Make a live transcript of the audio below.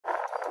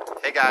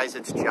Hey guys,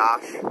 it's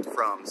Josh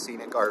from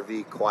Scenic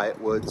RV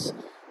Quiet Woods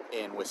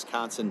in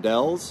Wisconsin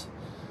Dells,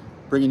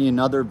 bringing you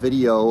another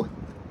video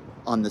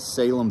on the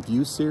Salem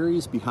View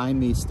series. Behind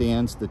me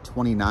stands the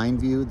 29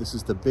 view. This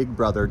is the big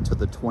brother to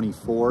the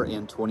 24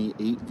 and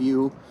 28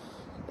 view,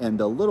 and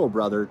the little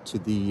brother to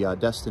the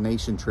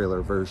destination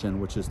trailer version,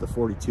 which is the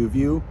 42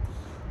 view.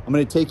 I'm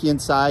going to take you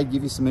inside,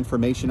 give you some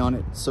information on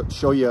it,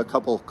 show you a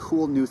couple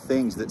cool new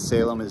things that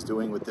Salem is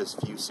doing with this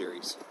view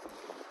series.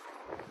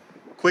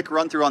 Quick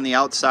run through on the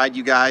outside,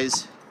 you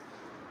guys.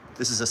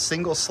 This is a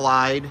single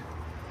slide,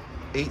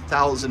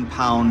 8,000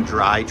 pound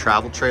dry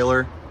travel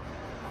trailer.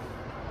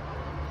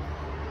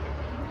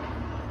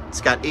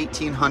 It's got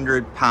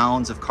 1,800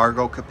 pounds of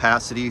cargo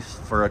capacity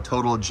for a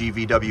total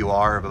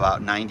GVWR of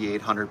about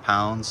 9,800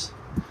 pounds.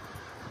 You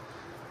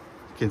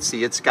can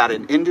see it's got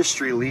an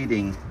industry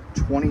leading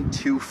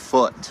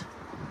 22-foot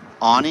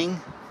awning.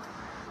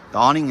 The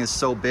awning is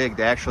so big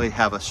they actually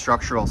have a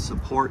structural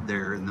support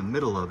there in the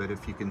middle of it,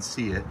 if you can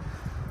see it,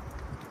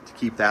 to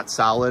keep that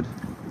solid.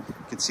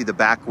 You can see the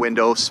back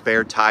window,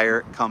 spare tire.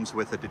 It comes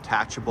with a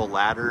detachable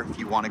ladder if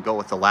you want to go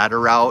with the ladder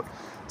route.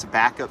 It's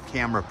backup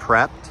camera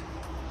prepped.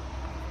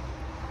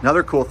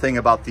 Another cool thing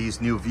about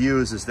these new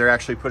views is they're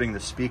actually putting the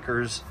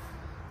speakers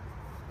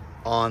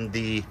on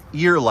the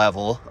ear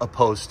level,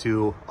 opposed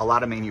to a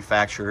lot of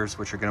manufacturers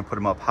which are going to put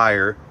them up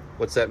higher.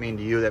 What's that mean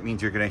to you? That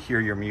means you're going to hear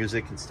your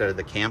music instead of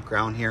the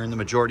campground hearing the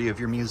majority of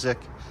your music.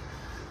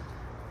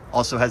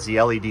 Also has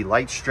the LED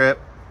light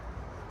strip.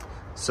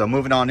 So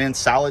moving on in,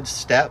 solid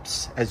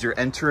steps as you're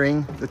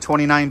entering the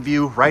 29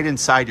 view. Right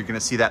inside, you're going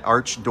to see that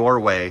arched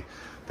doorway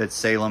that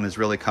Salem is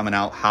really coming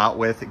out hot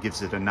with. It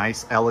gives it a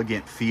nice,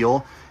 elegant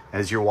feel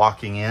as you're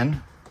walking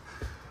in.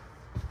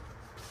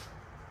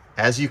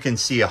 As you can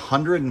see,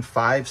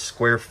 105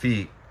 square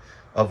feet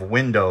of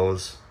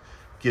windows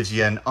gives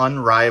you an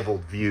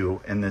unrivaled view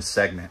in this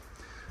segment.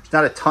 There's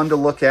not a ton to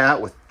look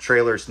at with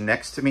trailers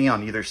next to me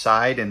on either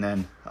side, and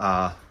then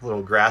a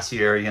little grassy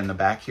area in the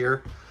back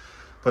here.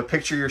 But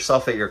picture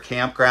yourself at your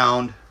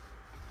campground,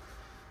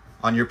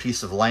 on your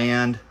piece of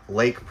land,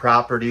 lake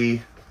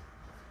property,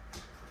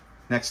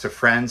 next to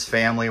friends,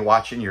 family,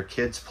 watching your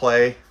kids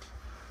play.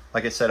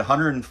 Like I said,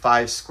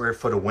 105 square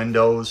foot of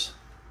windows,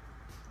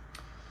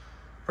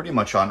 pretty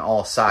much on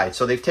all sides.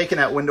 So they've taken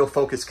that window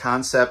focus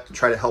concept to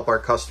try to help our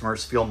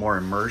customers feel more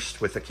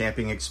immersed with the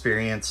camping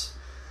experience.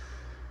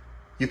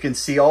 You can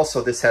see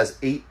also this has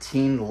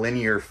 18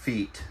 linear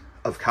feet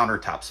of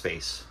countertop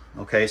space.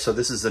 Okay, so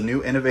this is a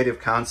new innovative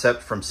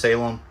concept from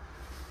Salem.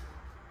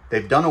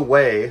 They've done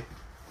away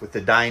with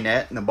the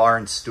dinette and the bar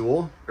and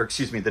stool, or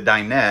excuse me, the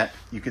dinette.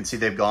 You can see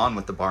they've gone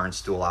with the bar and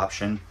stool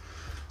option.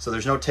 So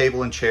there's no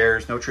table and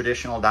chairs, no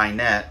traditional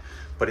dinette,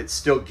 but it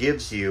still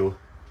gives you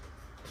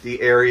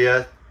the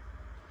area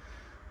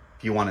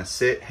if you want to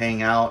sit,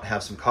 hang out,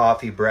 have some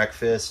coffee,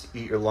 breakfast,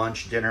 eat your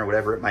lunch, dinner,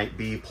 whatever it might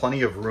be.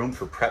 Plenty of room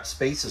for prep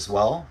space as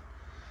well.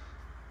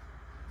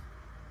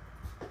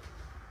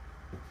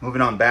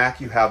 Moving on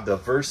back, you have the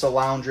Versa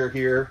lounger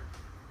here.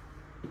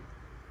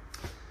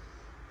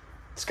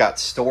 It's got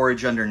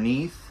storage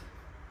underneath.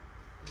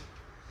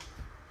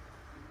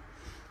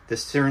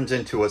 This turns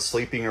into a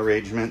sleeping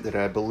arrangement that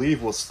I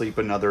believe will sleep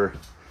another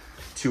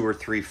 2 or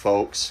 3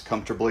 folks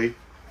comfortably.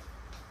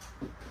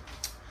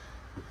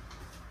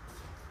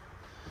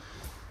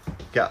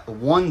 Got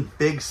one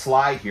big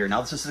slide here.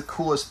 Now this is the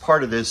coolest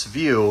part of this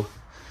view.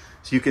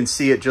 So you can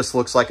see it just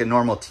looks like a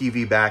normal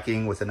TV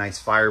backing with a nice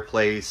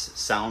fireplace,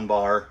 sound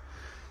bar.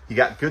 You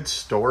got good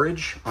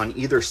storage on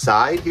either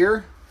side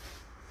here.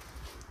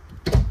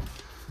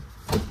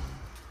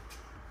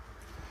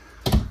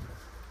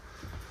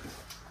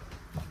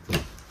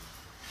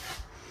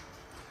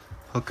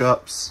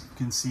 Hookups, you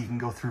can see you can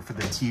go through for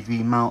the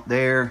TV mount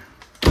there.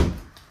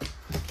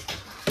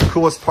 The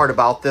coolest part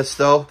about this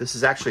though, this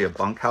is actually a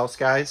bunkhouse,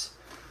 guys.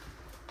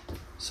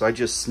 So I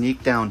just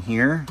sneak down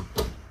here.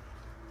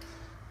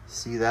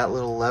 See that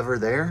little lever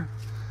there?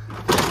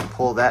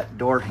 Pull that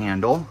door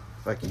handle,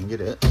 if I can get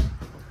it.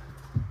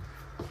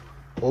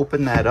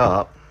 Open that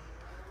up.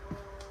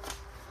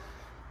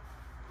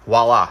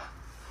 Voila.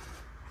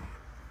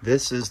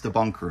 This is the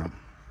bunk room.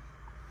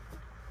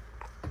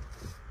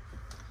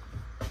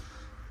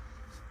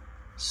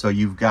 So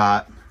you've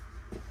got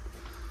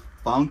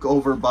bunk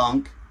over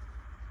bunk,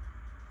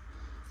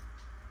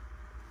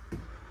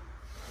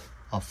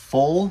 a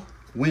full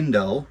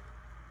window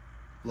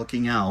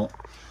looking out,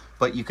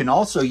 but you can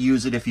also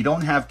use it if you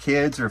don't have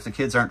kids or if the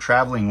kids aren't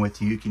traveling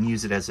with you. You can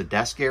use it as a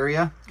desk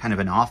area, kind of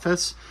an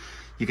office.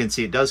 You can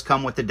see it does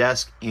come with the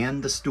desk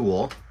and the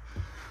stool,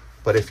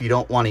 but if you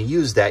don't want to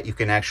use that, you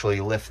can actually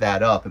lift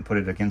that up and put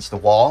it against the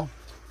wall.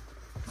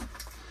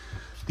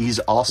 These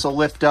also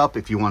lift up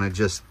if you want to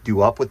just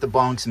do up with the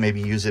bunks and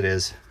maybe use it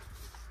as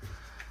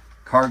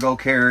cargo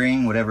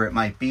carrying, whatever it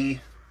might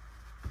be.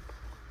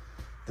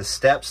 The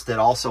steps that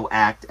also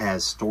act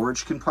as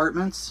storage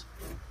compartments.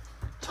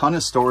 Ton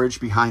of storage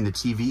behind the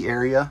TV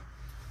area.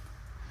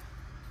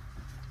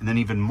 And then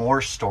even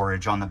more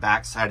storage on the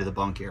back side of the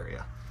bunk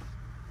area.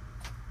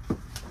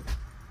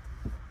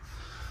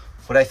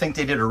 What I think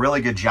they did a really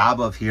good job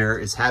of here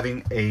is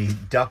having a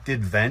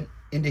ducted vent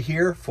into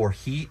here for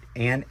heat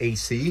and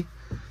AC.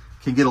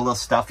 Can get a little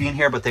stuffy in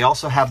here, but they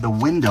also have the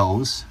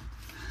windows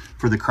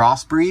for the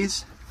cross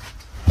breeze.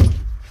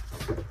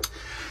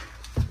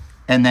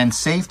 And then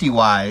safety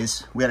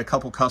wise, we had a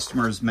couple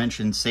customers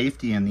mention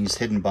safety in these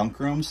hidden bunk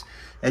rooms.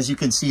 As you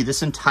can see,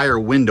 this entire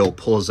window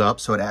pulls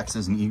up so it acts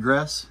as an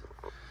egress.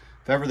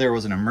 If ever there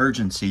was an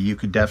emergency, you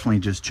could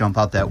definitely just jump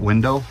out that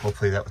window.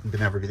 Hopefully that would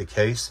never be the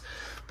case.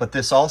 But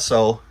this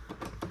also,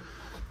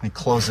 let me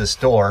close this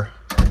door.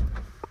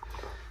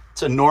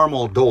 It's a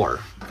normal door,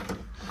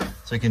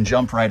 so you can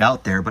jump right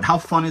out there. But how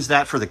fun is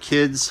that for the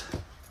kids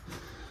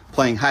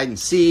playing hide and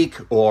seek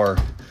or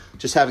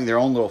just having their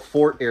own little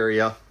fort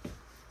area?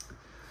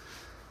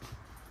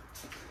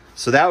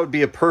 So that would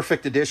be a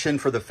perfect addition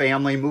for the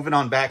family. Moving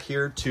on back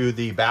here to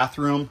the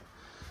bathroom.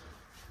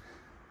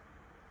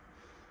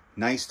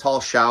 Nice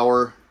tall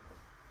shower.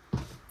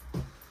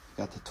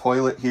 Got the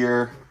toilet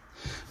here.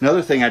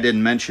 Another thing I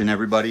didn't mention,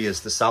 everybody, is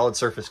the solid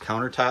surface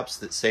countertops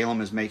that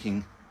Salem is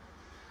making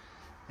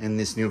in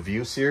this new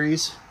View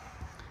series.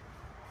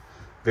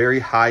 Very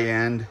high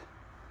end.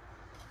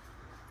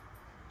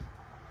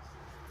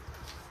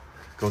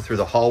 Go through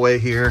the hallway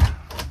here.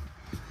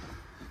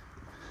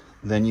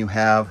 Then you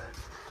have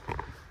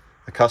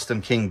a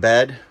custom king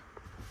bed.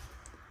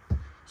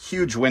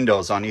 Huge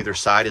windows on either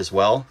side as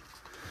well.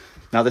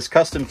 Now this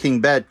custom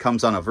king bed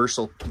comes on a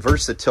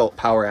VersaTilt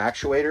power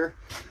actuator,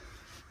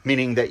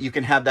 meaning that you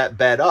can have that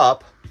bed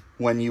up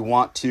when you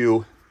want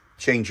to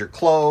change your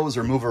clothes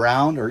or move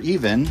around, or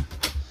even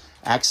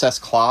access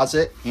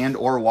closet and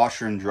or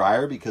washer and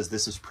dryer, because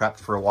this is prepped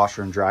for a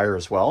washer and dryer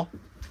as well.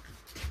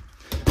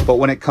 But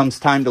when it comes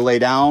time to lay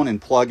down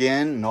and plug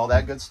in and all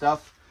that good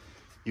stuff,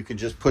 you can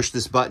just push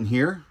this button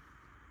here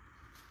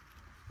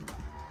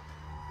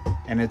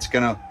and it's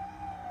gonna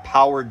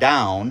power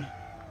down.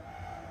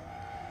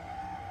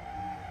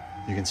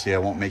 You can see I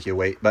won't make you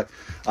wait, but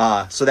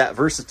so that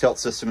VersaTilt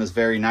system is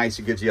very nice.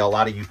 It gives you a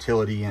lot of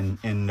utility and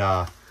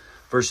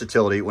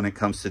versatility when it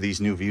comes to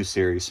these new View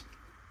series.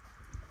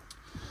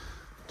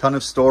 Ton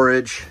of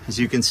storage, as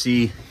you can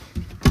see.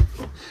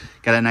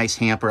 Got a nice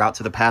hamper out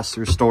to the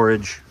pass-through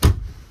storage.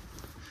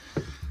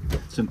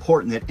 It's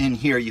important that in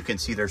here you can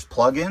see there's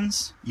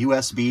plugins,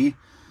 USB,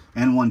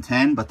 and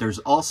 110, but there's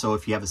also,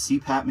 if you have a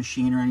CPAP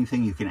machine or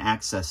anything, you can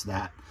access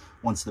that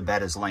once the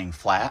bed is laying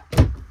flat.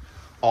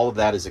 All of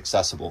that is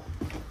accessible.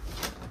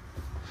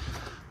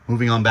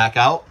 Moving on back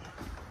out.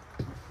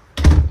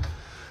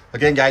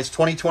 Again, guys,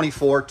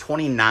 2024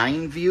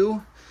 29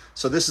 View.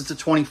 So this is the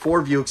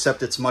 24 View,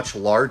 except it's much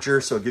larger,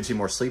 so it gives you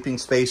more sleeping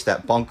space.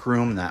 That bunk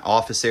room, that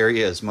office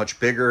area is much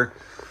bigger.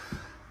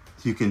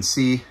 You can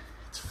see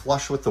it's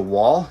flush with the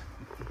wall,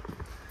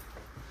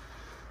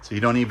 so you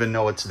don't even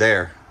know it's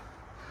there.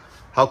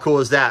 How cool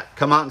is that?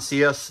 Come out and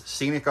see us.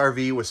 Scenic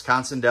RV,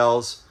 Wisconsin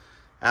Dells.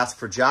 Ask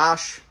for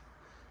Josh.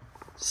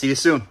 See you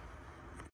soon.